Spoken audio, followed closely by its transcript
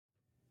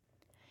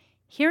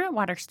Here at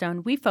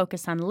Waterstone, we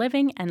focus on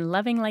living and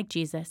loving like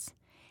Jesus.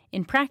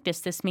 In practice,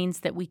 this means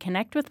that we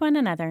connect with one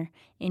another,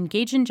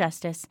 engage in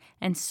justice,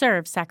 and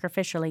serve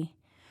sacrificially.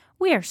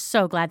 We are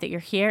so glad that you're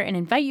here and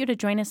invite you to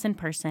join us in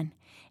person.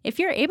 If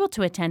you're able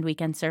to attend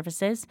weekend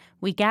services,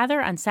 we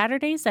gather on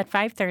Saturdays at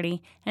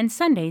 5:30 and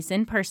Sundays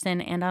in person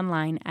and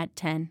online at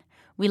 10.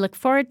 We look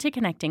forward to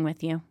connecting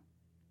with you.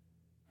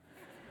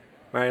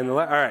 All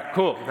right,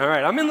 cool. All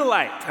right, I'm in the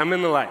light.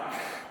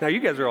 Now, you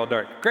guys are all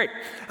dark. Great.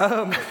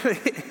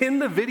 In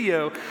the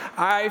video,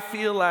 I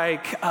feel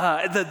like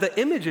the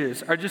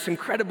images are just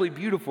incredibly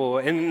beautiful,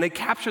 and they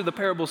capture the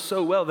parable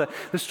so well.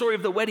 The story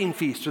of the wedding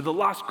feast, or the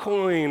lost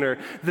coin, or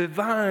the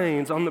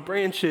vines on the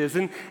branches,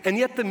 and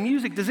yet the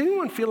music, does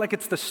anyone feel like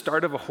it's the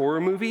start of a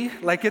horror movie?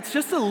 Like, it's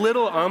just a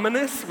little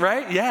ominous,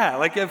 right? Yeah,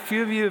 like a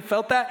few of you have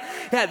felt that?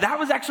 Yeah, that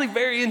was actually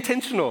very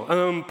intentional.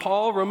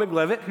 Paul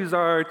Romig-Levitt, who's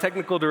our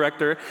technical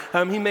director,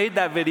 he made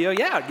that video.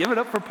 Yeah, give it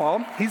up for Paul.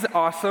 He's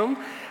awesome.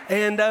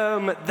 And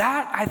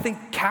that, I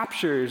think,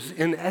 captures,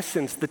 in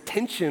essence, the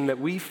tension that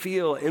we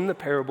feel in the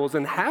parables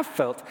and have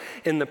felt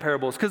in the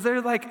parables. Because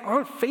they're like,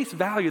 on face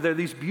value, they're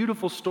these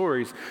beautiful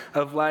stories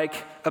of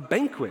like a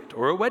banquet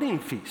or a wedding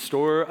feast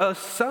or a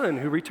son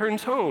who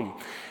returns home.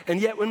 And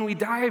yet when we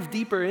dive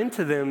deeper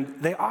into them,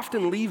 they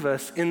often leave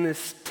us in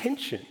this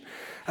tension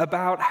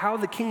about how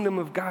the kingdom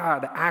of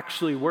God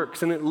actually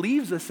works. And it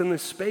leaves us in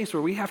this space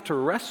where we have to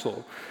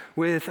wrestle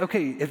with,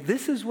 okay, if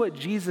this is what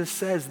Jesus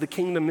says the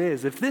kingdom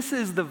is, if this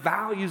is the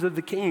values of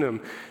the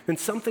kingdom, then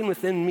something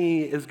within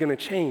me is going to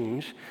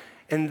change.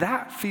 And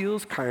that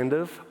feels kind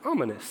of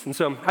ominous. And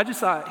so I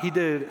just thought he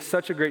did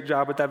such a great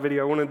job with that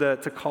video. I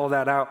wanted to call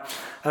that out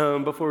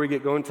before we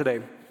get going today.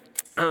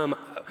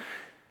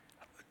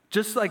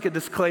 Just like a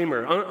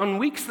disclaimer, on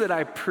weeks that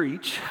I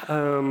preach,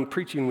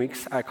 preaching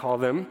weeks I call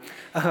them,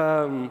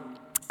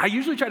 I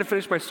usually try to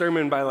finish my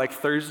sermon by like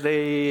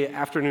Thursday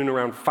afternoon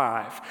around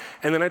 5.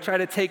 And then I try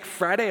to take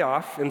Friday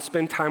off and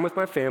spend time with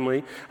my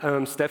family,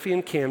 Steffi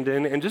and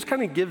Camden, and just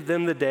kind of give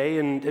them the day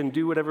and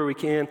do whatever we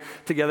can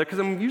together, because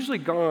I'm usually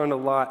gone a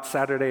lot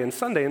Saturday and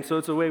Sunday, and so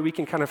it's a way we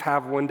can kind of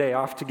have one day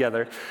off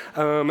together.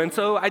 And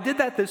so I did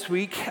that this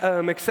week,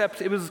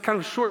 except it was kind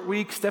of a short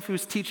week. Steffi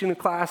was teaching a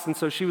class, and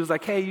so she was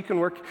like, hey, you can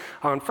work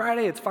on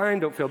Friday, it's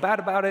fine, don't feel bad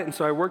about it. And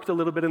so I worked a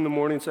little bit in the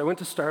morning, so I went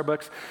to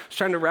Starbucks, was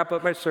trying to wrap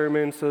up my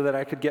sermon so that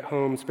I could get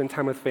home, spend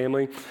time with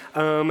family.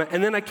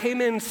 And then I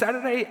came in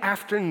Saturday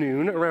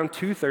afternoon around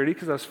 2:30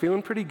 because I was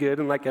feeling pretty good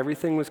and like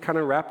everything was kind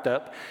of wrapped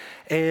up.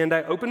 And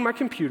I opened my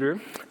computer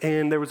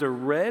and there was a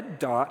red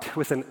dot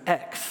with an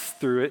X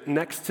through it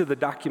next to the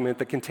document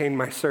that contained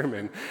my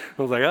sermon.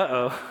 I was like,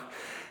 uh-oh.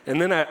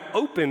 And then I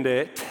opened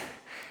it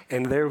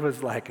and there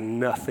was like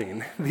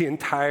nothing. The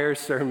entire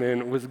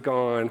sermon was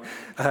gone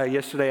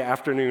yesterday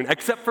afternoon,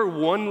 except for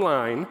one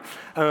line,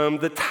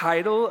 the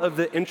title of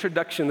the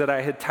introduction that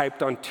I had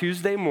typed on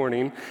Tuesday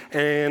morning,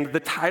 and the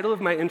title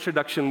of my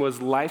introduction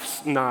was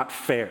Life's Not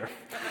Fair.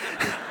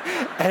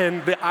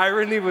 And the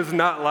irony was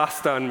not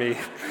lost on me.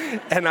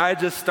 And I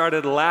just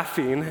started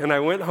laughing, and I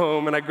went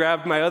home, and I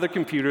grabbed my other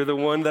computer, the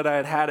one that I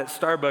had had at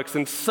Starbucks,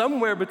 and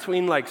somewhere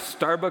between like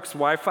Starbucks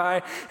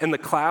Wi-Fi and the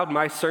cloud,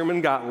 my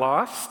sermon got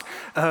lost.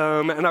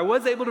 And I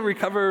was able to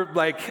recover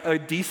like a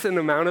decent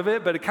amount of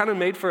it, but it kind of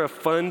made for a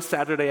fun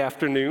Saturday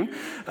afternoon.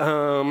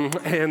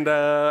 And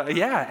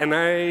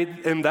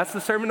that's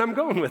the sermon I'm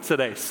going with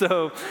today.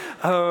 So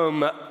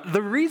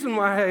the reason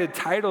why I had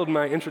titled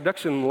my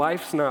introduction,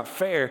 Life's Not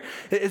Fair,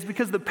 is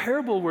because the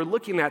parable we're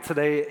looking at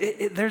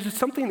today, there's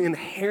something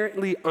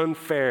inherently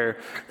unfair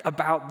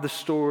about the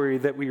story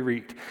that we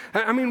read.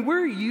 I mean,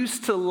 we're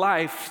used to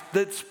life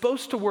that's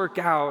supposed to work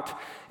out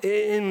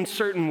in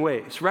certain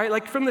ways, right?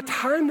 Like from the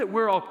time that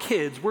we're all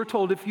kids, we're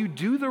told if you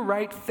do the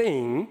right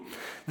thing,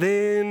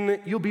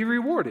 then you'll be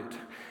rewarded.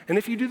 And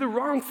if you do the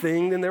wrong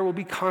thing, then there will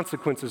be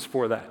consequences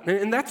for that.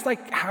 And that's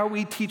like how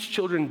we teach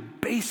children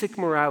basic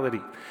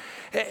morality.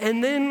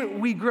 And then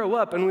we grow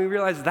up and we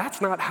realize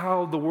that's not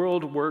how the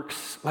world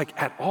works like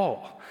at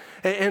all.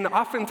 And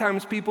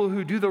oftentimes people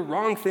who do the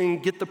wrong thing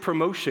get the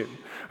promotion,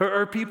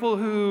 or people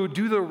who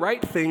do the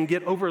right thing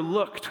get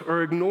overlooked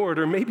or ignored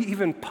or maybe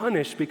even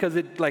punished because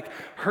it like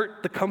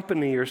hurt the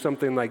company or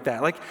something like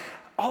that. Like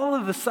all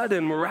of a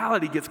sudden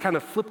morality gets kind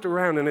of flipped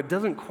around and it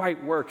doesn't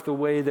quite work the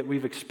way that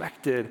we've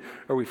expected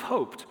or we've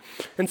hoped.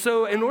 And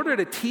so in order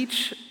to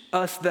teach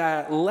us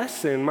that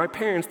lesson, my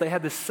parents, they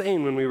had this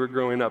saying when we were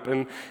growing up.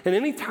 And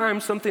any time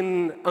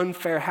something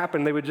unfair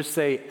happened, they would just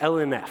say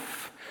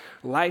LNF.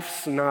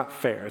 Life's not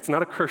fair. It's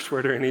not a curse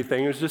word or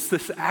anything. It was just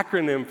this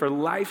acronym for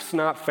life's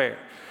not fair.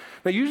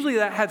 Now, usually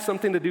that had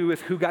something to do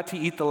with who got to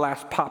eat the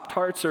last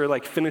Pop-Tarts or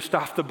like finished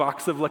off the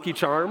box of Lucky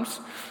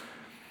Charms.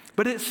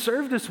 But it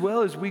served us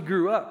well as we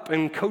grew up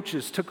and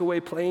coaches took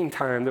away playing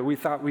time that we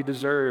thought we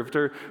deserved,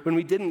 or when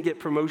we didn't get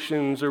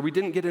promotions, or we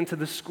didn't get into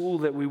the school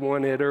that we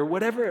wanted, or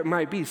whatever it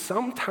might be.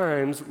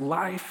 Sometimes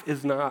life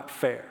is not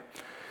fair.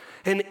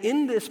 And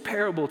in this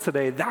parable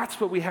today,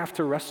 that's what we have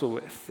to wrestle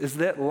with, is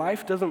that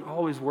life doesn't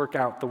always work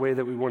out the way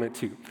that we want it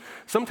to.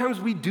 Sometimes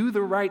we do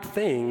the right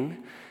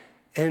thing,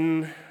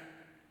 and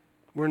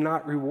we're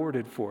not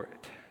rewarded for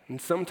it. And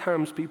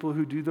sometimes people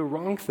who do the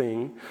wrong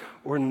thing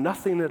or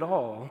nothing at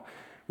all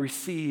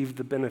receive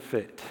the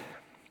benefit.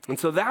 And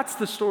so that's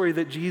the story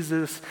that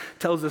Jesus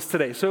tells us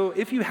today. So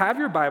if you have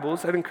your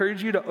Bibles, I'd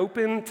encourage you to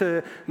open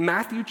to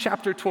Matthew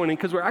chapter 20,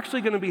 because we're actually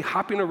going to be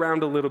hopping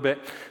around a little bit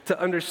to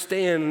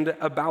understand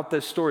about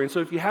this story. And so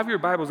if you have your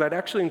Bibles, I'd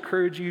actually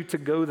encourage you to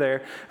go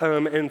there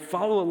and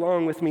follow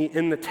along with me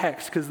in the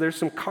text, because there's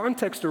some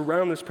context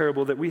around this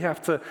parable that we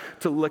have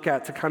to look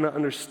at to kind of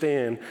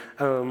understand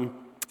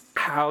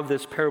how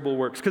this parable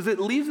works, because it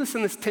leaves us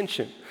in this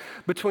tension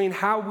between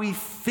how we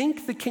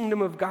think the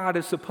kingdom of God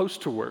is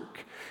supposed to work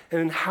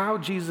and how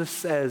Jesus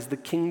says the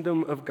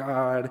kingdom of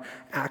God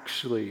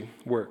actually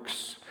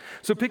works.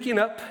 So picking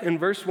up in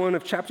verse 1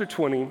 of chapter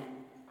 20,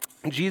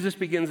 Jesus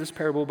begins this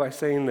parable by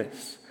saying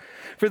this: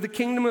 "For the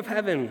kingdom of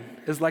heaven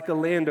is like a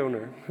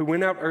landowner who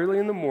went out early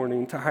in the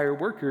morning to hire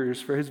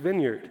workers for his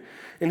vineyard.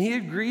 And he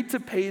agreed to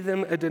pay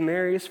them a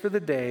denarius for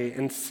the day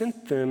and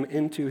sent them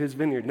into his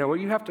vineyard." Now, what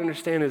you have to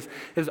understand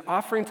is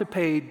offering to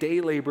pay day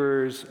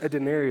laborers a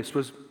denarius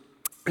was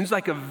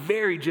like a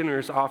very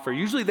generous offer.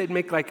 Usually they'd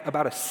make like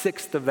about a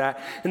sixth of that,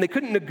 and they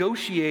couldn't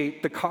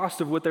negotiate the cost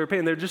of what they were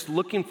paying. They're just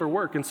looking for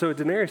work. And so a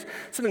denarius,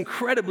 it's an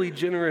incredibly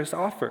generous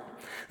offer.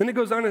 Then it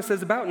goes on and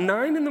says, "About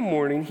 9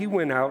 a.m, he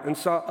went out and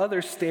saw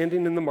others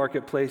standing in the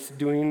marketplace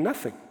doing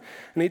nothing.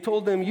 And he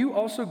told them, 'You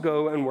also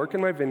go and work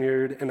in my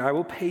vineyard, and I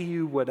will pay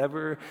you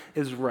whatever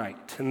is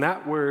right.'" And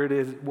that word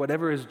is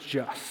whatever is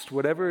just,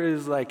 whatever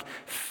is like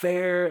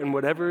fair, and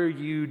whatever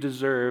you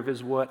deserve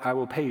is what I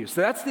will pay you.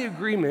 So that's the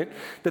agreement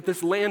that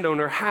this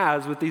landowner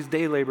has with these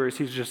day laborers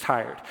he's just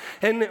hired.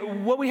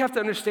 And what we have to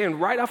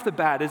understand right off the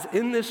bat is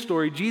in this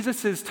story,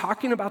 Jesus is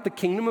talking about the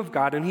kingdom of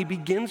God, and he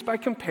begins by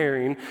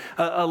comparing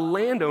a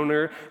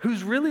landowner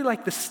who's really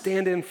like the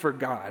stand-in for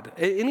God.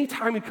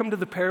 Anytime you come to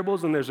the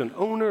parables and there's an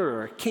owner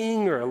or a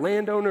king or a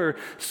landowner or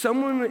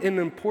someone in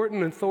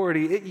important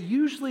authority, it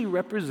usually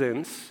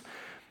represents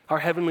our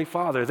Heavenly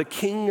Father, the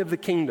King of the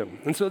kingdom.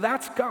 And so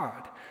that's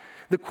God.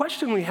 The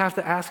question we have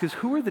to ask is,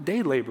 who are the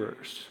day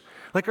laborers?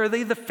 Like, are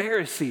they the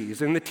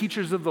Pharisees and the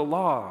teachers of the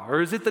law?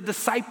 Or is it the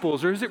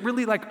disciples? Or is it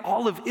really like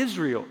all of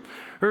Israel?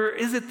 Or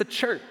is it the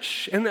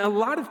church? And a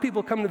lot of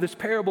people come to this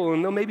parable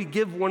and they'll maybe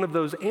give one of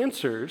those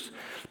answers.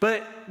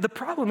 But the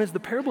problem is the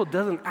parable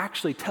doesn't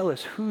actually tell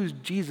us who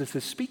Jesus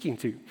is speaking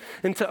to.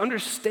 And to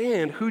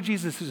understand who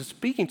Jesus is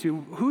speaking to,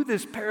 who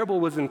this parable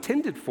was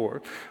intended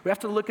for, we have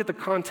to look at the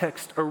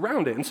context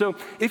around it. And so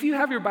if you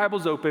have your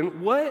Bibles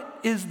open, what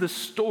is the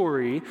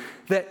story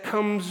that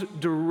comes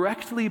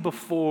directly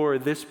before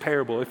this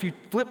parable? If you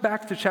flip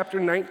back to chapter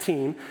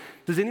 19,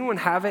 does anyone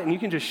have it? And you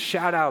can just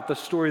shout out the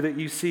story that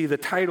you see, the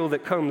title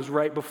that comes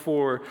right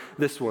before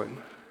this one.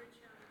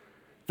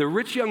 The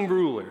rich young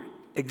ruler.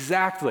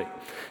 Exactly.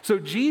 So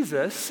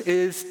Jesus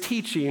is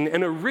teaching,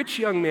 and a rich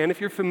young man, if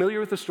you're familiar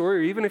with the story,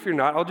 or even if you're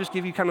not, I'll just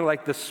give you kind of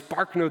like the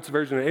Spark Notes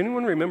version.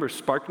 Anyone remember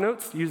Spark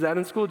Notes? Use that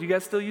in school? Do you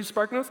guys still use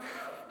Spark Notes?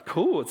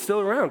 Cool, it's still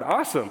around.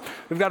 Awesome.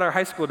 We've got our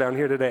high school down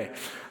here today.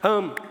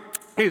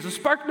 Okay, so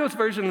Spark Notes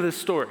version of this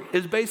story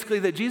is basically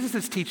that Jesus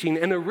is teaching,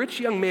 and a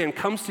rich young man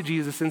comes to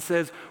Jesus and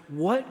says,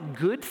 "What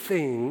good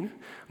thing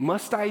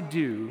must I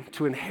do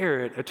to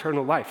inherit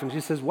eternal life?" And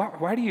Jesus says,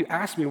 why do you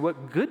ask me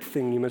what good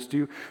thing you must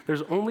do?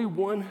 There's only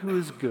one who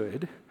is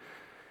good.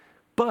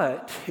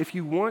 But if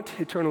you want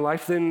eternal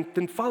life,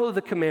 then follow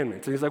the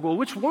commandments. And he's like, "Well,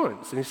 which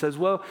ones?" And he says,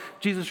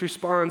 Jesus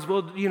responds,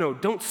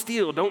 don't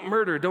steal, don't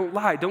murder, don't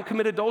lie, don't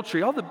commit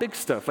adultery, all the big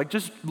stuff. Like,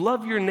 just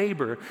love your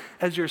neighbor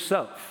as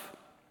yourself.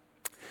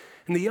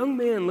 And the young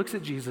man looks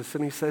at Jesus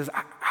and he says,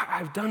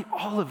 I've done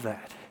all of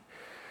that,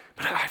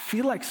 but I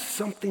feel like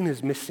something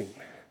is missing.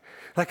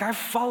 Like, I've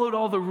followed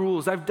all the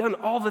rules. I've done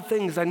all the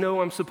things I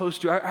know I'm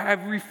supposed to.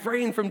 I've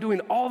refrained from doing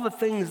all the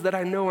things that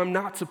I know I'm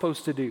not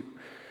supposed to do.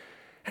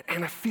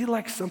 And I feel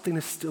like something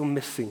is still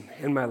missing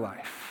in my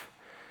life.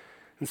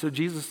 And so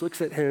Jesus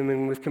looks at him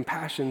and with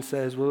compassion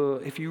says,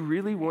 "Well, if you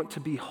really want to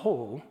be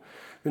whole,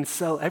 then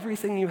sell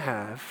everything you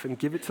have and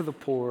give it to the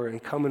poor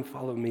and come and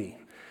follow me.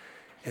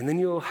 And then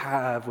you'll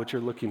have what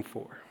you're looking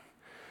for."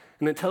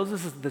 And it tells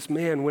us that this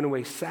man went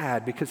away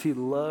sad because he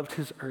loved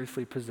his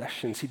earthly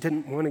possessions. He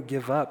didn't want to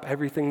give up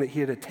everything that he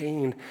had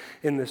attained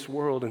in this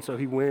world, and so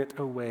he went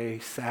away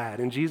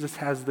sad. And Jesus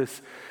has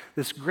this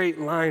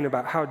great line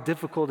about how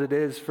difficult it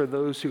is for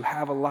those who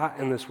have a lot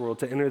in this world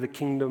to enter the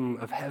kingdom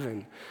of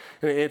heaven.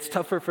 And it's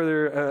tougher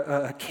for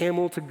a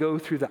camel to go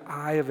through the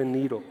eye of a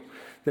needle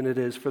than it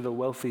is for the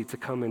wealthy to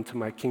come into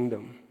my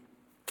kingdom.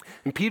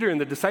 And Peter and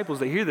the disciples,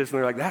 they hear this and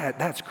they're like,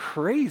 that's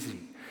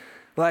crazy.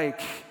 Like,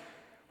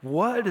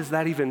 what does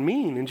that even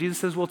mean? And Jesus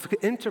says, well,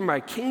 to enter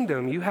my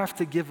kingdom, you have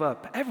to give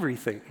up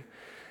everything.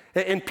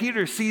 And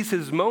Peter sees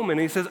his moment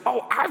and he says,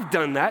 oh, I've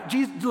done that.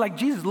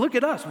 Jesus, look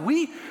at us.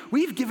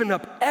 We've given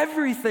up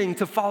everything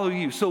to follow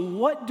you. So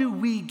what do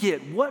we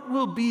get? What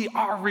will be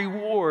our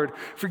reward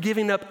for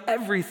giving up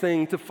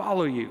everything to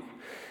follow you?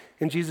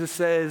 And Jesus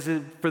says,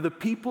 for the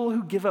people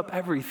who give up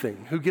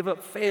everything, who give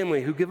up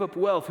family, who give up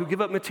wealth, who give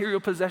up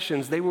material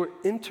possessions, they will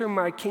enter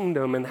my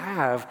kingdom and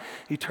have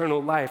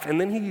eternal life.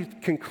 And then he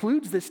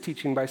concludes this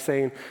teaching by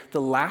saying,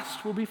 the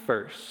last will be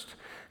first,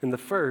 and the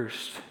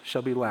first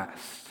shall be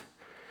last.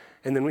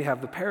 And then we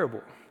have the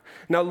parable.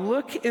 Now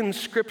look in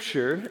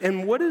Scripture,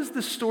 and what is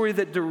the story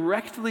that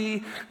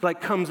directly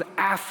comes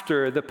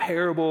after the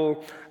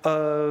parable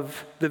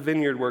of the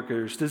vineyard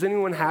workers? Does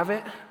anyone have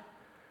it?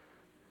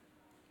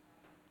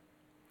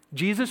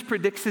 Jesus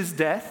predicts his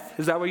death.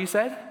 Is that what you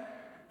said?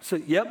 So,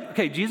 yep.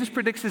 Okay, Jesus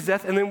predicts his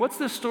death. And then what's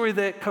the story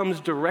that comes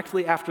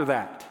directly after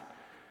that?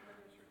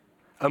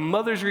 A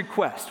mother's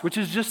request, which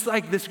is just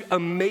like this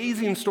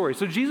amazing story.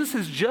 So Jesus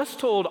has just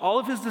told all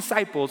of his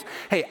disciples,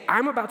 hey,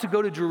 I'm about to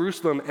go to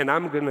Jerusalem and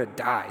I'm going to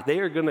die. They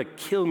are going to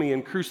kill me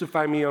and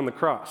crucify me on the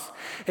cross.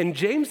 And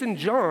James and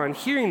John,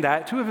 hearing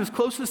that, two of his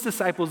closest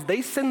disciples,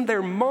 they send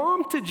their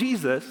mom to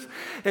Jesus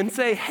and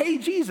say, hey,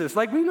 Jesus,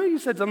 we know you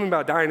said something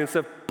about dying and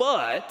stuff,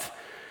 but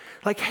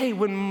hey,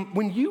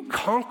 when you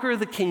conquer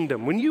the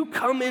kingdom, when you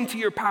come into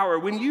your power,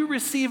 when you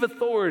receive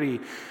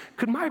authority,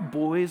 could my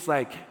boys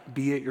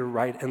be at your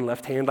right and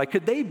left hand?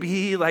 Could they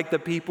be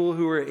the people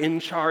who are in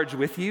charge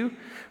with you?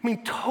 I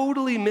mean,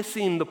 totally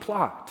missing the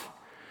plot.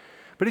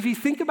 But if you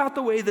think about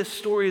the way this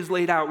story is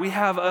laid out, we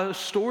have a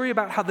story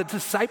about how the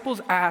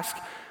disciples ask,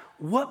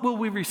 what will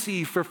we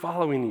receive for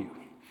following you?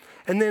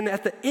 And then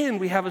at the end,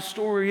 we have a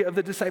story of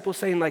the disciples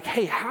saying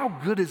hey, how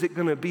good is it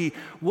going to be?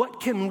 What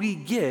can we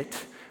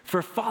get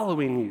for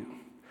following you?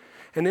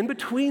 And in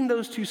between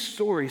those two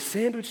stories,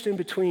 sandwiched in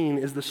between,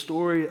 is the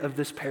story of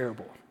this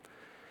parable.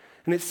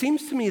 And it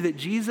seems to me that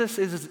Jesus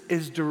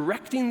is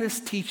directing this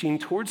teaching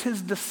towards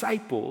his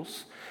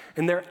disciples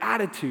and their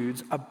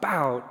attitudes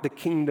about the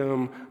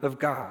kingdom of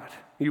God.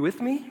 Are you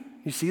with me?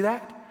 You see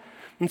that?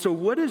 And so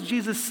what does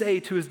Jesus say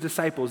to his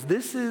disciples?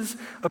 This is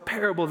a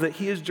parable that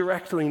he is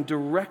directing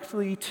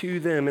directly to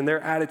them and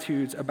their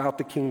attitudes about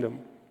the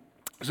kingdom.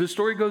 So the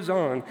story goes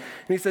on, and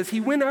he says, he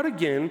went out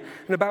again,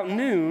 and about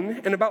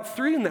noon, and about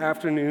 3 in the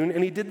afternoon,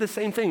 and he did the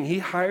same thing. He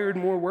hired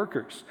more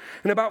workers.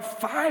 And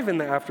about 5 in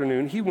the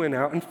afternoon, he went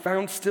out and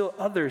found still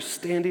others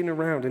standing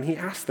around, and he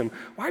asked them,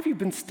 why have you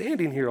been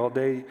standing here all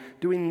day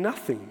doing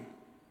nothing?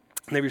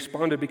 And they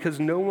responded, because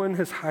no one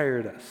has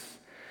hired us.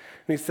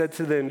 And he said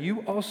to them,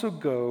 you also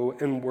go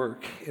and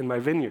work in my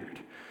vineyard.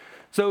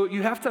 So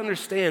you have to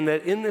understand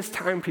that in this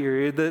time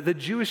period, the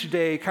Jewish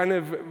day kind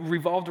of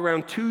revolved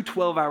around 2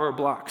 12-hour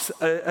blocks.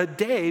 A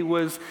day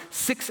was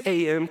 6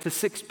 a.m. to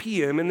 6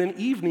 p.m., and then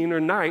evening or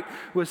night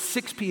was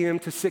 6 p.m.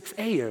 to 6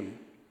 a.m.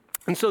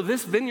 And so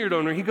this vineyard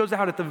owner, he goes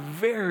out at the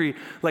very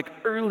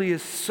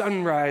earliest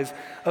sunrise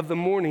of the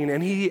morning,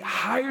 and he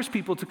hires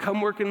people to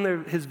come work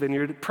in his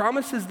vineyard,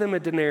 promises them a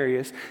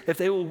denarius if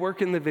they will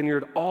work in the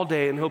vineyard all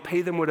day, and he'll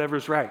pay them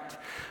whatever's right.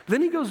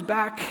 Then he goes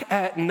back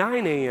at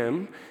 9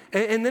 a.m.,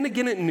 and then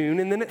again at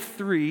noon, and then at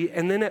 3,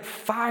 and then at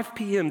 5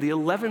 p.m., the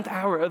 11th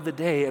hour of the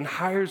day, and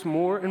hires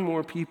more and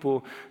more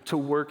people to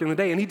work in the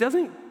day. And he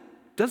doesn't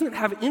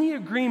have any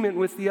agreement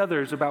with the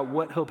others about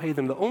what he'll pay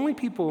them. The only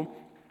people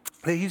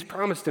that he's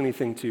promised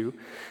anything to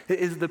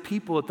is the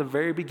people at the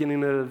very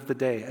beginning of the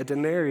day, a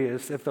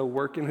denarius if they'll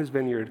work in his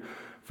vineyard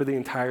for the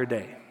entire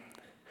day.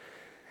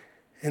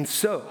 And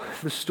so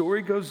the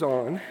story goes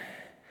on,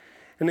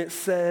 and it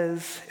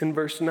says in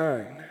verse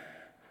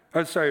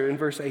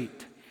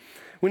 8,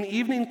 when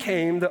evening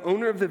came, the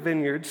owner of the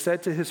vineyard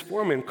said to his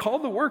foreman, call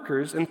the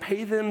workers and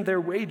pay them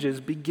their wages,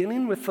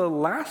 beginning with the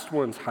last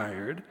ones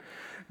hired,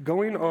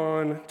 going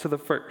on to the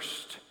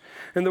first.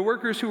 And the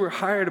workers who were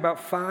hired about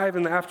 5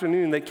 in the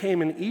afternoon, they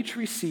came and each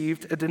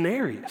received a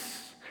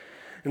denarius.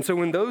 And so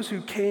when those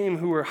who came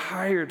who were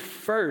hired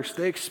first,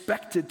 they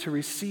expected to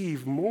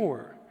receive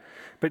more.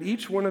 But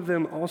each one of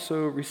them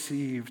also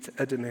received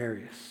a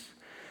denarius.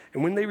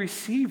 And when they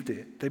received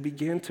it, they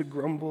began to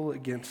grumble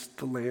against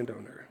the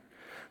landowner.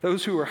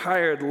 Those who were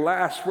hired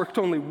last worked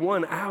only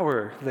 1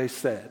 hour, they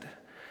said.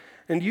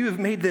 And you have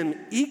made them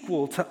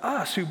equal to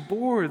us who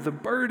bore the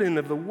burden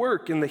of the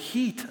work in the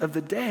heat of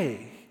the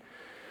day.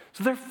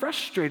 So they're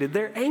frustrated,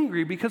 they're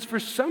angry because for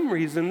some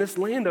reason this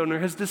landowner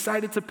has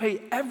decided to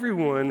pay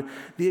everyone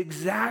the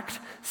exact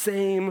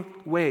same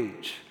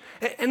wage.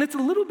 And it's a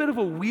little bit of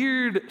a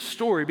weird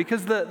story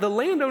because the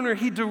landowner,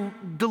 he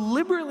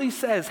deliberately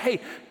says,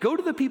 hey, go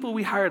to the people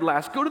we hired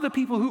last, go to the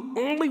people who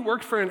only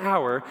worked for an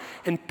hour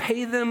and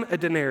pay them a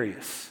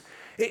denarius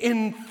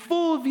in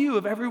full view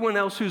of everyone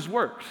else who's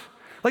worked.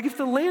 If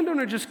the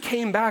landowner just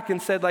came back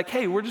and said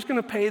hey, we're just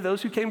going to pay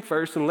those who came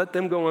first and let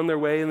them go on their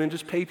way and then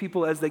just pay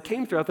people as they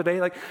came throughout the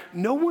day,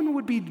 no one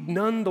would be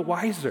none the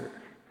wiser.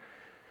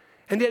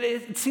 And yet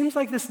it seems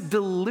like this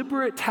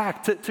deliberate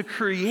tact to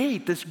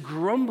create this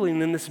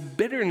grumbling and this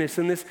bitterness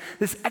and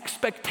this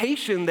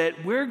expectation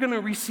that we're going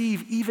to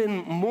receive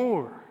even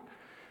more.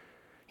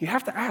 You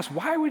have to ask,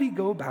 why would he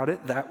go about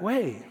it that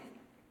way?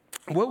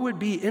 What would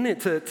be in it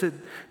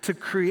to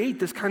create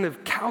this kind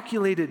of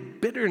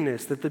calculated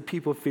bitterness that the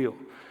people feel?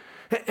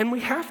 And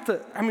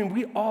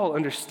we all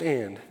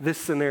understand this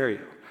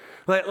scenario.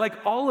 Like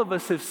all of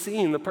us have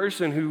seen the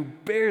person who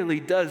barely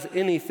does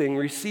anything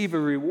receive a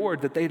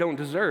reward that they don't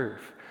deserve.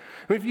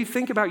 I mean, if you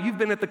think about, you've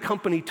been at the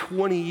company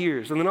 20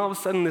 years, and then all of a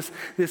sudden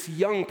this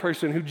young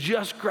person who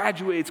just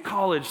graduates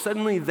college,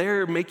 suddenly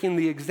they're making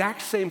the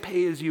exact same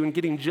pay as you and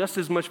getting just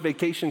as much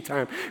vacation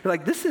time. You're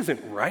like, this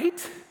isn't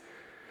right.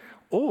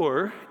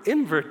 Or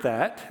invert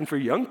that, and for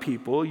young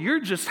people, you're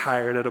just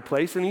hired at a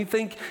place and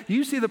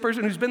you see the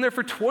person who's been there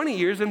for 20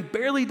 years and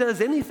barely does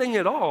anything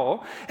at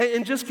all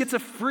and just gets a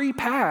free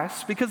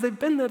pass because they've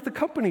been at the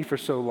company for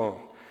so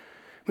long.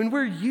 When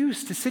we're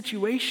used to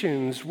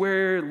situations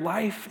where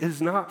life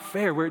is not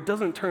fair, where it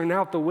doesn't turn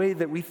out the way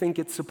that we think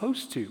it's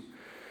supposed to.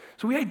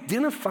 So we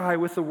identify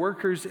with the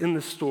workers in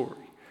the story.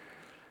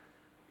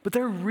 But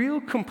their real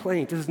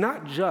complaint is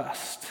not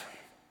just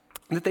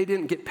that they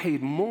didn't get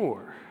paid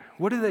more.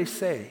 What do they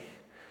say?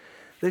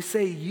 They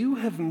say, you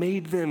have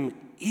made them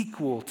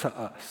equal to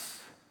us.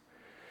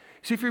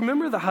 See, if you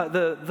remember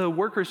the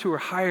workers who were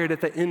hired at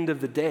the end of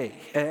the day,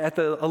 at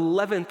the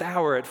 11th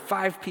hour at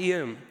 5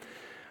 p.m.,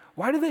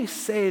 why do they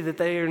say that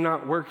they are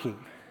not working?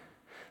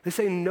 They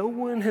say no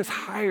one has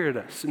hired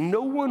us.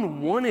 No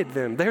one wanted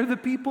them. They're the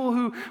people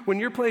who, when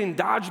you're playing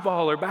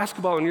dodgeball or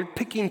basketball and you're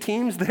picking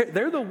teams,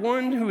 they're the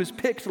one who is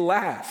picked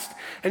last.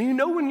 And you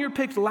know when you're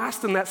picked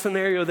last in that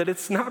scenario that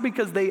it's not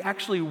because they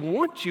actually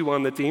want you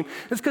on the team.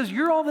 It's because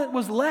you're all that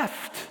was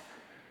left.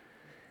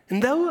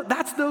 And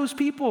that's those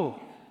people.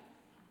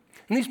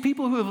 And these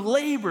people who have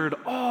labored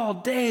all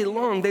day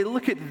long, they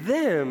look at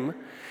them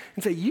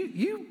and say,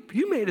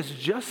 you made us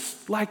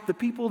just like the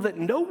people that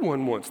no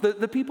one wants,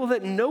 the people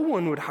that no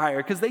one would hire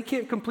because they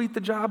can't complete the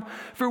job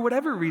for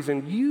whatever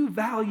reason. You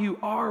value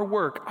our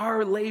work,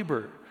 our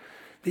labor,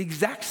 the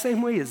exact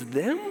same way as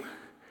them?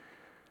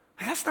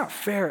 That's not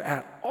fair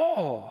at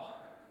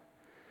all.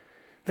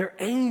 They're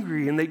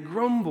angry and they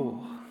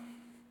grumble,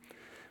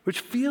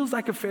 which feels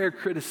like a fair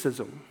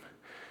criticism.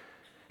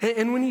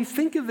 And when you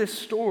think of this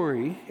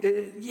story,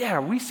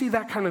 we see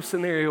that kind of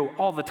scenario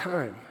all the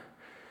time.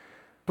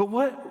 But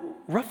what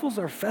ruffles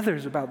our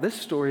feathers about this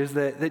story is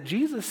that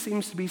Jesus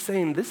seems to be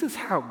saying this is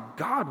how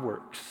God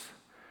works.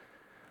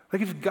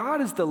 Like if God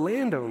is the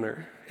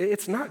landowner,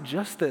 it's not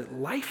just that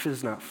life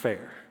is not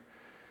fair.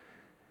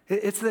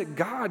 It's that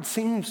God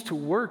seems to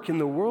work in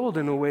the world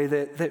in a way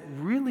that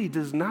really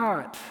does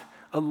not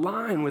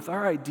align with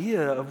our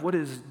idea of what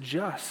is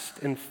just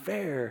and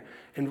fair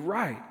and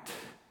right.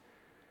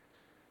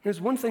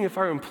 There's one thing if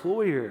our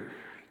employer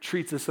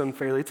treats us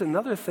unfairly. It's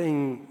another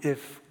thing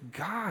if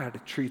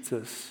God treats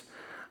us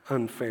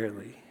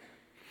unfairly.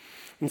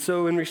 And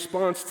so in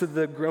response to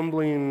the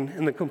grumbling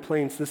and the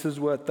complaints, this is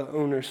what the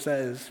owner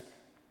says.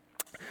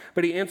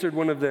 But he answered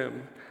one of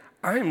them,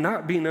 I am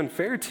not being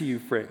unfair to you,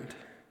 friend.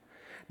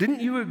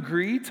 Didn't you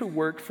agree to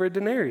work for a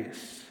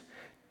denarius?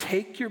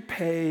 Take your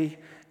pay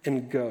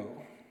and go.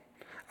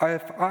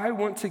 If I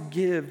want to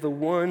give the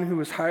one who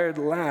was hired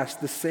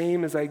last the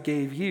same as I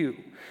gave you,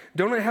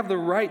 don't I have the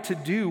right to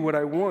do what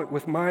I want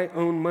with my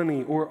own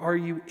money? Or are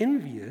you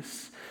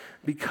envious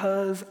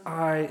because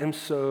I am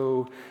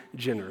so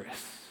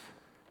generous?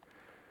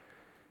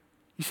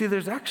 You see,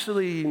 there's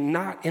actually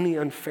not any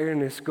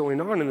unfairness going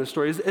on in the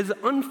story. As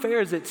unfair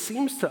as it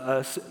seems to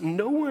us,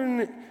 no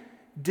one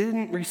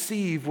didn't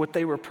receive what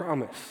they were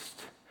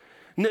promised.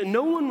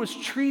 No one was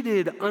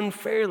treated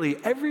unfairly.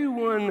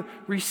 Everyone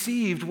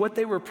received what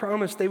they were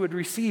promised they would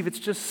receive. It's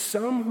just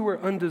some who were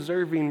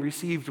undeserving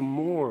received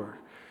more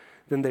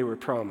than they were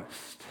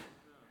promised.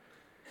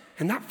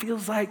 And that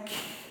feels like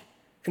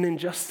an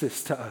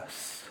injustice to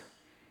us.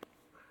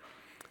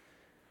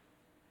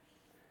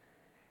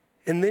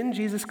 And then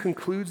Jesus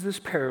concludes this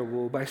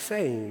parable by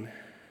saying,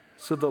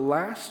 so the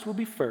last will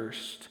be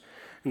first,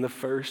 and the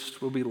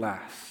first will be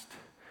last.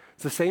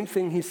 It's the same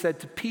thing he said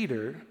to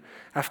Peter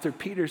after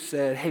Peter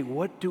said, hey,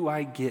 what do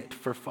I get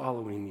for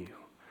following you?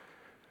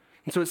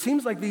 And so it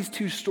seems like these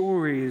two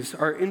stories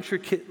are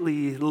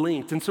intricately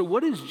linked. And so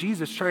what is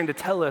Jesus trying to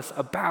tell us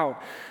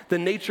about the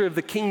nature of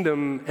the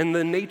kingdom and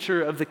the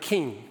nature of the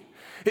king?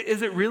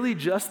 Is it really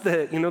just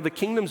that, the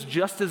kingdom's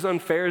just as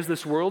unfair as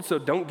this world, so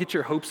don't get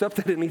your hopes up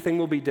that anything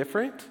will be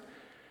different?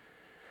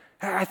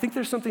 I think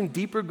there's something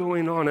deeper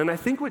going on. And I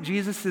think what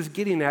Jesus is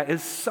getting at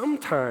is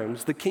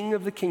sometimes the king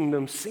of the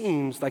kingdom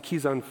seems like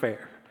he's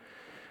unfair,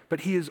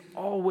 but he is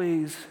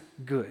always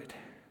good.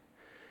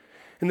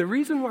 And the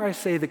reason why I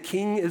say the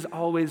king is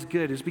always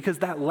good is because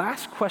that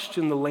last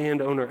question the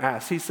landowner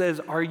asks, he says,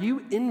 are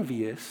you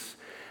envious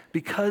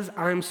because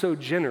I'm so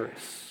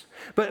generous?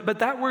 But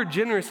that word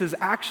generous is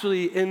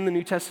actually in the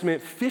New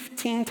Testament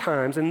 15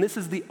 times, and this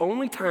is the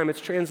only time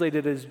it's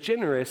translated as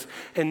generous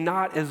and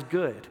not as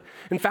good.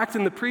 In fact,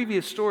 in the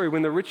previous story,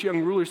 when the rich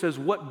young ruler says,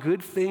 what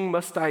good thing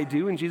must I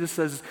do? And Jesus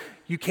says,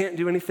 you can't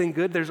do anything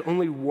good. There's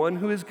only one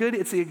who is good.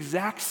 It's the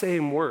exact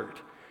same word.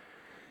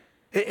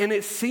 And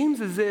it seems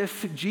as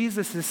if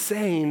Jesus is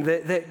saying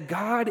that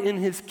God in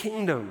his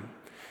kingdom,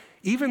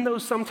 even though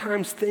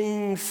sometimes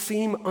things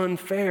seem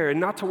unfair and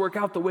not to work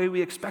out the way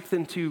we expect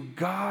them to,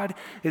 God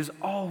is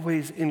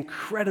always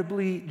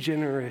incredibly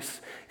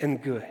generous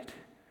and good.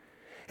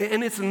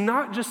 And it's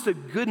not just a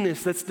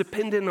goodness that's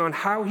dependent on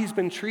how he's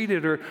been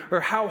treated or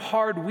how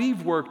hard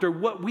we've worked or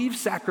what we've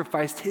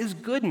sacrificed. His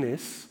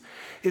goodness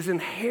is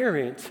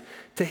inherent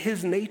to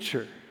his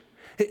nature.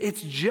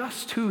 It's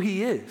just who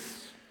he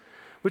is,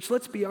 which,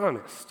 let's be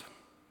honest,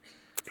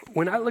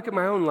 when I look at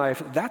my own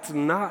life, that's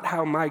not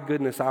how my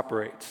goodness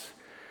operates.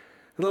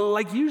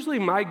 Like, usually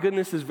my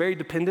goodness is very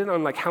dependent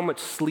on like how much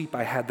sleep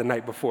I had the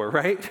night before,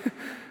 right?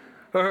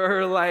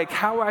 or like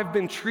how I've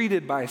been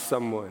treated by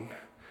someone,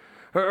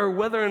 or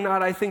whether or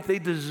not I think they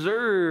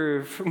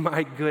deserve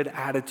my good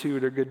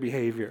attitude or good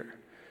behavior.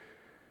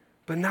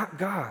 But not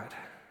God.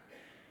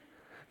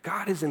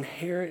 God is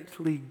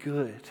inherently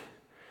good.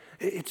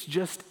 It's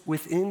just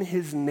within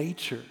his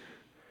nature.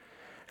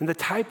 And the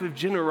type of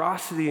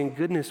generosity and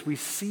goodness we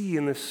see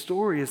in this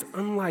story is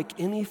unlike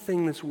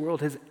anything this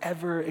world has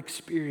ever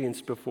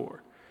experienced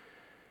before.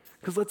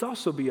 Because let's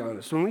also be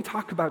honest, when we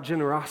talk about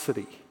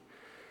generosity,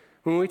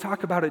 when we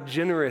talk about a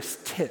generous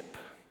tip,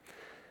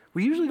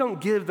 we usually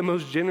don't give the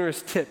most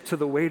generous tip to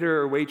the waiter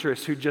or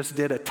waitress who just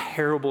did a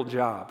terrible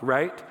job,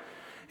 right?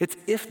 It's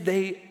if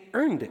they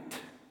earned it.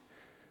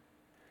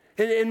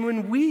 And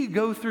when we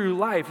go through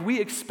life, we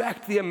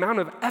expect the amount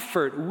of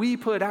effort we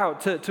put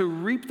out to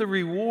reap the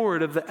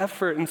reward of the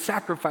effort and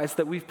sacrifice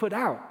that we've put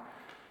out.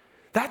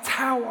 That's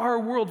how our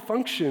world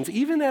functions.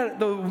 Even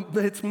at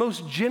its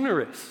most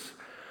generous,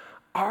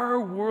 our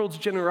world's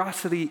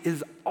generosity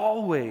is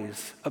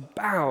always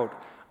about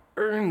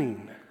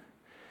earning.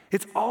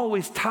 It's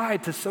always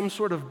tied to some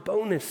sort of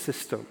bonus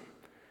system.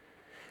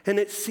 And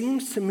it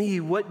seems to me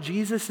what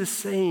Jesus is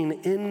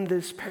saying in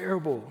this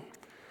parable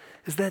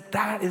is that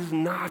that is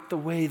not the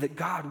way that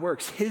God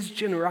works. His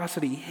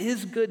generosity,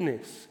 his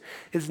goodness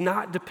is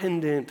not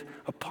dependent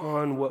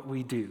upon what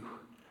we do.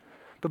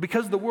 But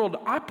because the world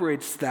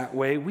operates that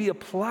way, we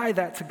apply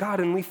that to God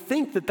and we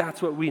think that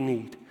that's what we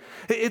need.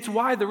 It's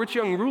why the rich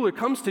young ruler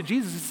comes to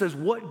Jesus and says,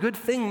 "What good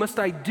thing must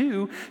I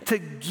do to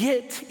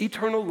get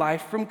eternal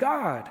life from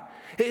God?"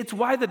 It's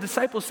why the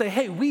disciples say,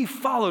 "Hey, we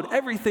followed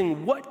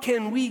everything. What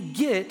can we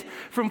get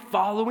from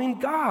following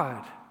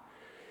God?"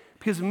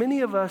 Because many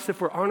of us, if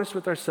we're honest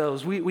with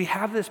ourselves, we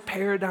have this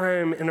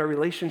paradigm in our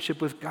relationship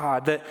with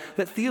God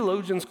that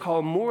theologians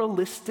call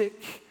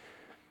moralistic,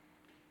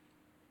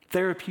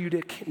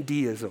 therapeutic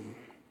deism.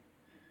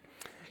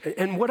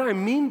 And what I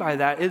mean by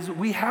that is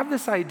we have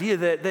this idea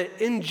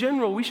that in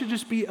general, we should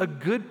just be a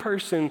good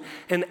person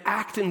and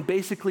act in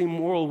basically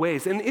moral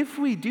ways. And if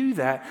we do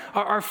that,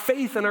 our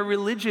faith and our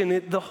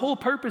religion, the whole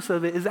purpose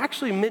of it is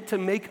actually meant to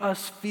make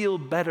us feel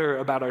better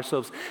about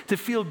ourselves, to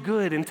feel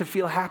good and to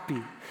feel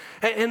happy.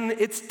 And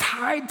it's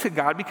tied to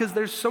God because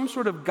there's some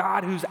sort of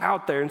God who's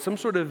out there in some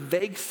sort of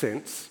vague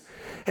sense.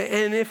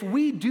 And if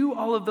we do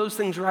all of those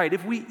things right,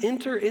 if we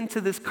enter into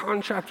this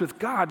contract with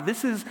God,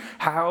 this is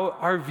how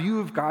our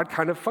view of God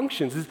kind of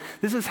functions.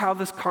 This is how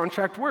this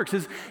contract works.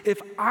 Is if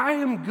I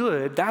am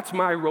good, that's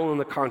my role in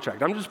the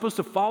contract. I'm just supposed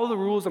to follow the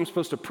rules. I'm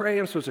supposed to pray.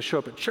 I'm supposed to show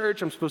up at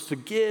church. I'm supposed to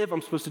give.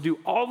 I'm supposed to do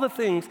all the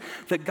things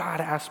that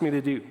God asked me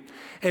to do.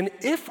 And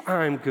if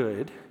I'm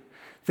good,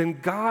 then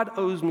God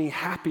owes me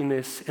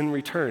happiness in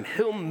return.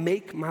 He'll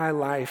make my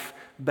life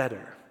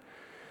better.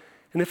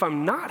 And if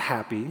I'm not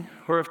happy,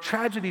 or if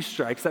tragedy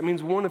strikes, that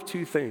means one of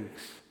two things.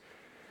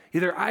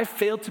 Either I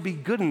failed to be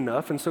good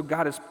enough, and so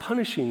God is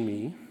punishing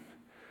me,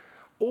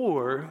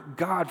 or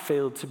God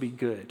failed to be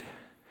good,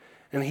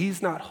 and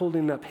he's not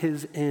holding up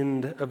his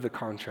end of the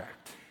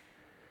contract.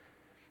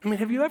 I mean,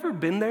 have you ever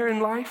been there in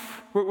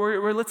life?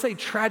 Where let's say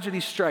tragedy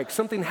strikes,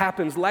 something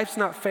happens, life's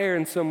not fair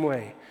in some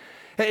way.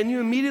 And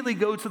you immediately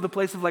go to the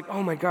place of like,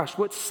 oh my gosh,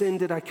 what sin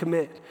did I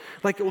commit?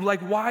 Like,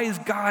 why is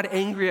God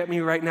angry at me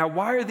right now?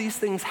 Why are these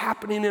things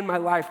happening in my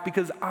life?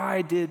 Because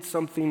I did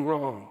something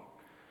wrong.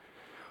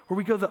 Or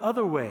we go the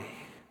other way,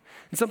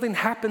 and something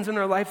happens in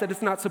our life that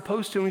it's not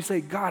supposed to, and we say,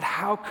 God,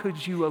 how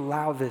could you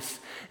allow this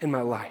in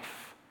my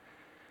life?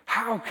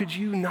 How could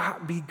you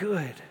not be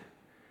good?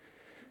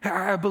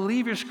 I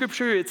believe your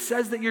scripture, it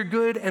says that you're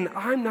good, and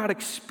I'm not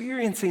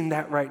experiencing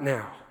that right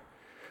now.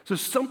 So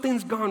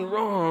something's gone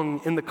wrong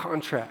in the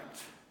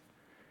contract.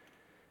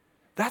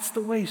 That's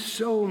the way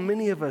so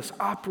many of us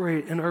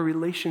operate in our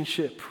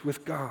relationship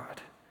with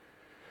God.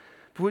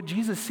 But what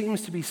Jesus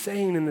seems to be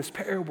saying in this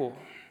parable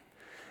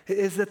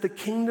is that the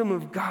kingdom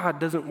of God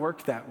doesn't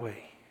work that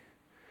way.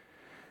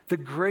 The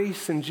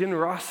grace and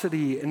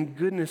generosity and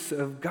goodness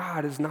of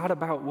God is not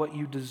about what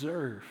you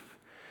deserve.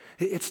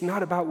 It's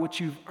not about what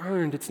you've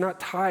earned. It's not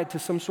tied to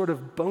some sort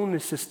of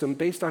bonus system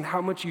based on how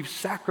much you've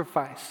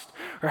sacrificed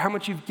or how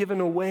much you've given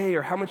away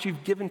or how much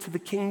you've given to the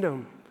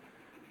kingdom.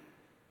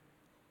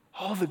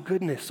 All the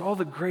goodness, all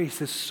the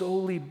grace is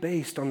solely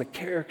based on the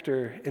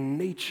character and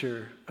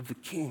nature of the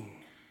king.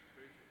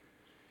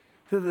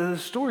 The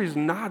story is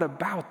not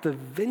about the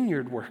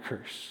vineyard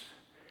workers.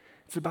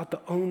 It's about the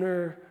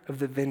owner of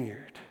the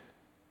vineyard.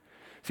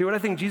 See, what I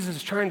think Jesus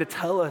is trying to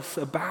tell us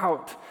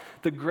about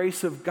the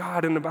grace of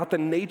God and about the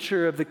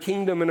nature of the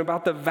kingdom and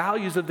about the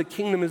values of the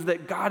kingdom is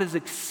that God is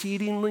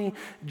exceedingly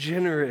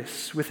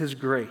generous with his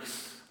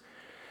grace.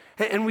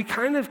 And we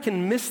kind of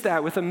can miss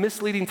that with a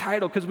misleading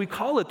title because we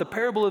call it the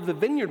parable of the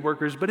vineyard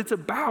workers, but it's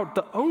about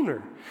the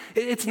owner.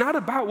 It's not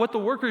about what the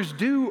workers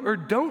do or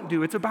don't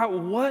do. It's about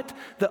what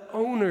the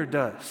owner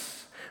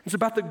does. It's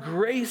about the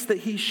grace that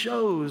he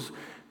shows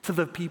to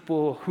the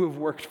people who have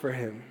worked for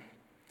him.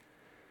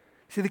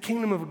 See, the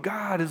kingdom of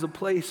God is a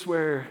place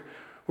where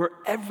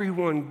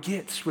everyone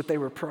gets what they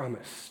were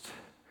promised,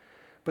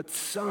 but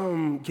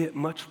some get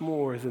much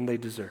more than they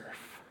deserve.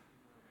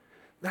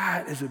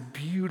 That is a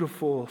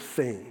beautiful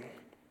thing.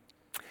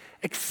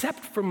 Except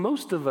for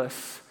most of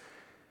us,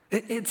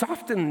 it's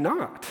often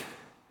not.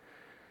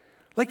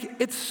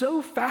 Like, it's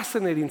so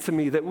fascinating to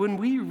me that when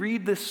we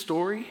read this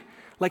story,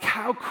 like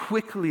how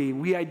quickly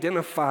we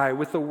identify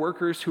with the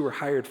workers who were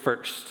hired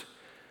first.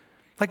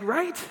 Like,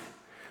 right?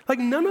 Like,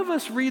 none of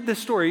us read this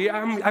story.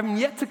 I'm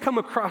yet to come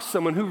across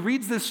someone who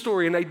reads this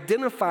story and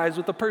identifies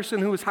with the person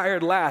who was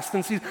hired last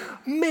and sees,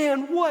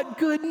 man, what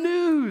good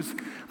news.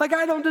 Like,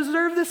 I don't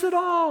deserve this at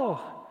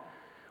all.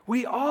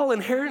 We all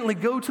inherently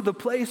go to the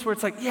place where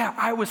it's like, yeah,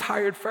 I was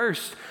hired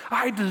first.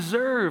 I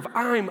deserve,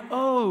 I'm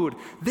owed.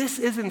 This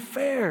isn't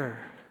fair.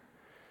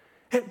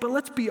 But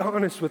let's be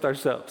honest with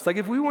ourselves. Like,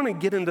 if we want to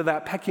get into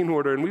that pecking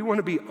order and we want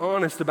to be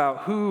honest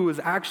about who was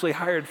actually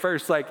hired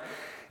first, like,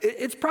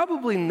 it's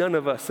probably none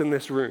of us in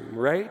this room,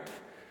 right?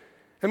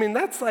 I mean,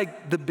 that's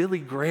like the Billy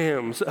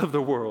Grahams of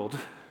the world.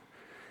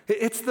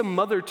 It's the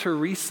Mother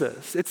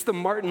Teresas. It's the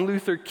Martin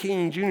Luther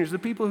King Jr.'s, the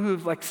people who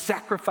have like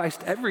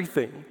sacrificed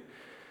everything.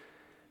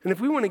 And if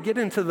we want to get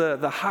into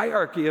the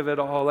hierarchy of it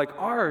all, like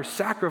our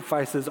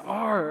sacrifices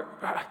are,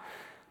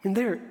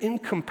 they're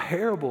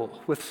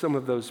incomparable with some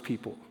of those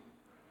people.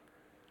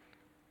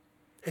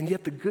 And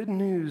yet the good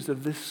news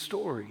of this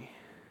story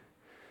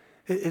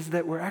is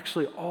that we're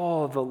actually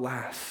all the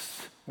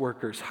last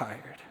workers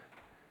hired.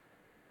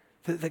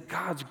 That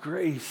God's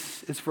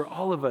grace is for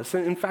all of us.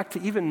 And in fact,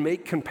 to even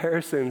make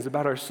comparisons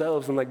about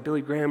ourselves and like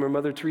Billy Graham or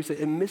Mother Teresa,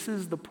 it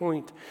misses the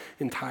point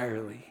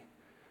entirely.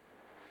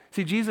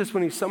 See, Jesus,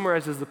 when he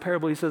summarizes the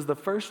parable, he says the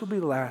first will be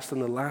last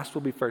and the last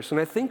will be first. And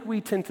I think we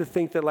tend to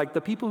think that like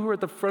the people who are at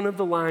the front of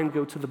the line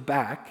go to the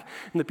back,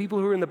 and the people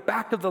who are in the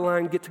back of the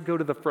line get to go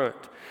to the front.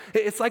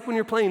 It's like when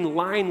you're playing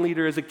line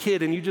leader as a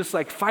kid and you just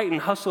like fight and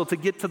hustle to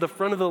get to the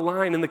front of the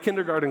line in the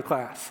kindergarten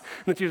class.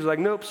 And the teacher's like,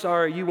 nope,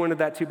 sorry, you wanted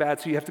that too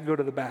bad, so you have to go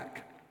to the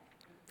back.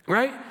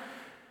 Right?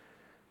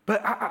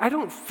 But I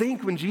don't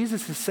think when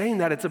Jesus is saying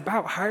that it's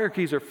about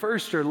hierarchies or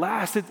first or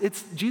last.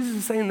 It's Jesus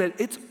is saying that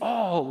it's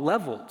all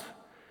leveled.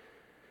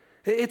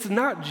 It's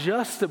not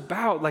just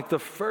about like the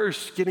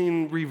first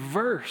getting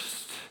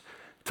reversed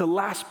to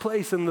last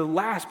place and the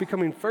last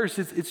becoming first.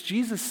 It's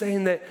Jesus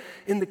saying that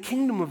in the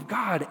kingdom of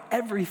God,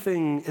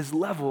 everything is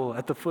level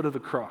at the foot of the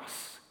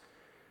cross.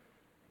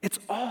 It's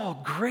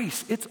all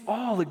grace. It's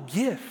all a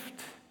gift.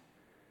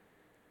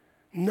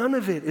 None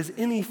of it is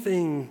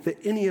anything that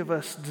any of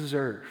us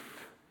deserve.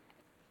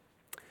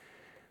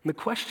 And the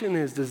question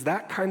is, does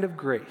that kind of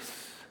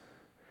grace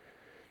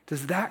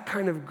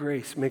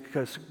make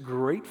us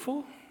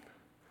grateful?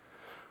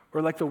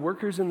 Or like the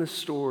workers in the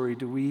story,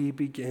 do we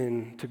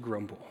begin to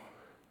grumble?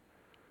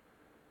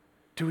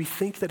 Do we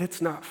think that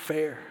it's not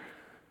fair?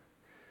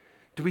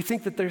 Do we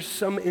think that there's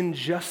some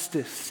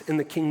injustice in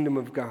the kingdom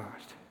of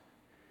God?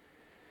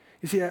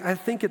 You see, I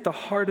think at the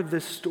heart of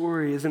this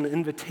story is an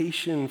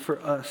invitation for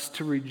us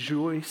to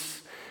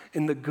rejoice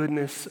in the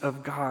goodness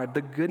of God,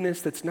 the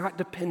goodness that's not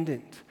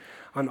dependent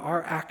on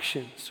our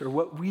actions or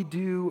what we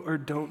do or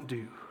don't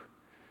do.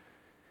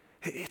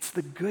 It's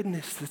the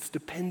goodness that's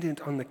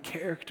dependent on the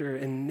character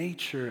and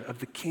nature of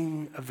the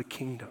King of the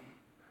kingdom.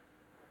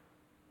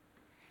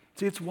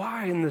 See, it's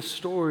why in the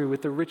story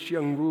with the rich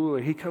young ruler,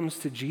 he comes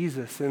to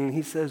Jesus and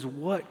he says,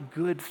 what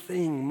good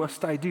thing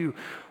must I do?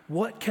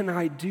 What can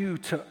I do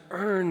to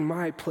earn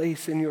my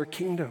place in your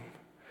kingdom?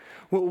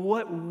 Well,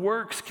 what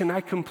works can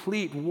I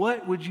complete?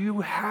 What would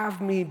you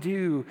have me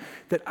do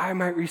that I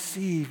might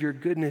receive your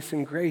goodness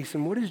and grace?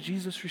 And what is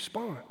Jesus'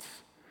 response?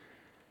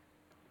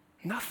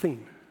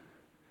 Nothing.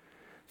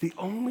 The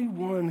only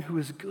one who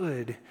is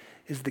good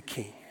is the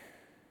King.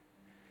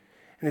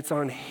 And it's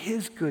on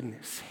his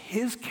goodness,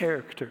 his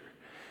character,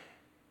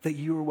 that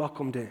you are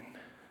welcomed in.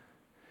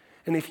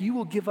 And if you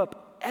will give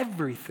up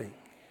everything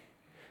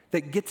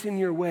that gets in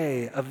your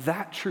way of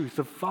that truth,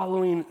 of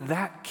following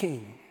that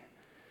King,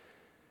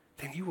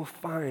 then you will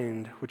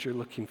find what you're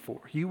looking for.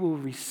 You will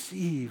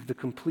receive the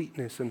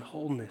completeness and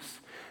wholeness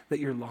that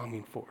you're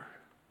longing for.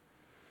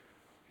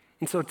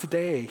 And so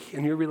today,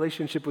 in your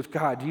relationship with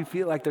God, do you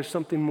feel like there's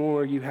something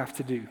more you have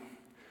to do?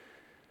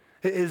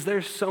 Is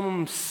there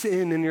some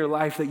sin in your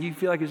life that you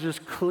feel like is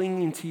just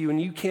clinging to you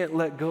and you can't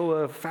let go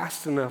of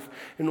fast enough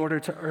in order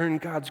to earn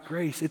God's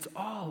grace? It's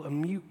all a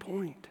moot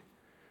point.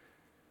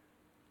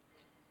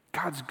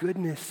 God's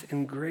goodness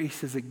and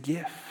grace is a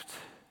gift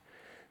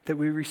that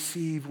we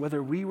receive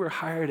whether we were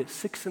hired at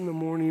 6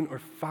 a.m. or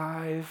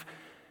 5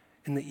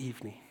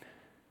 p.m.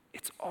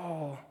 It's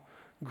all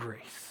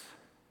grace.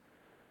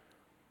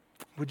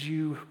 Would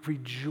you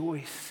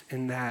rejoice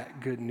in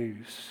that good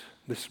news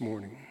this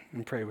morning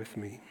and pray with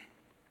me?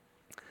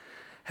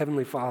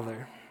 Heavenly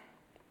Father,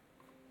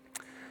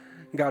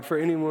 God, for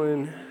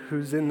anyone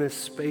who's in this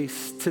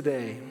space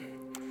today,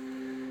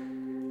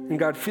 and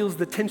God feels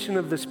the tension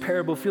of this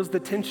parable, feels the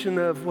tension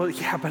of, well,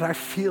 yeah, but I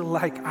feel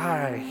like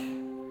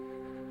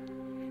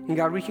And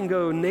God, we can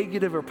go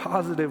negative or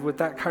positive with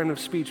that kind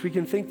of speech. We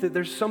can think that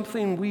there's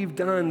something we've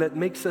done that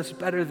makes us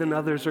better than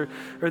others, or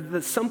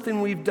that something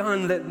we've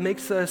done that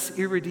makes us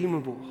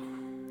irredeemable.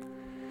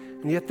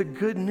 And yet the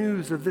good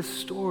news of this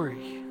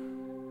story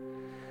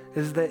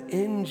is that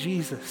in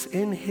Jesus,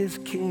 in his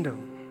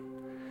kingdom,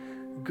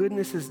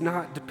 goodness is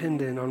not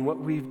dependent on what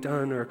we've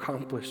done or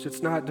accomplished.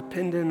 It's not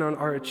dependent on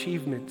our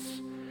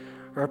achievements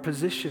or our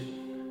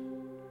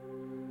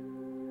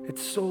position.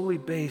 It's solely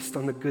based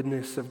on the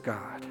goodness of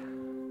God.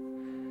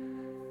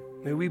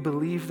 May we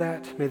believe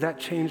that. May that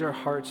change our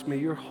hearts. May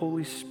your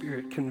Holy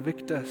Spirit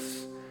convict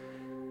us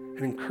and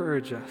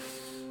encourage us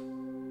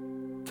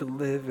to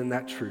live in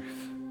that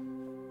truth.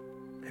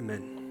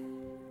 Amen.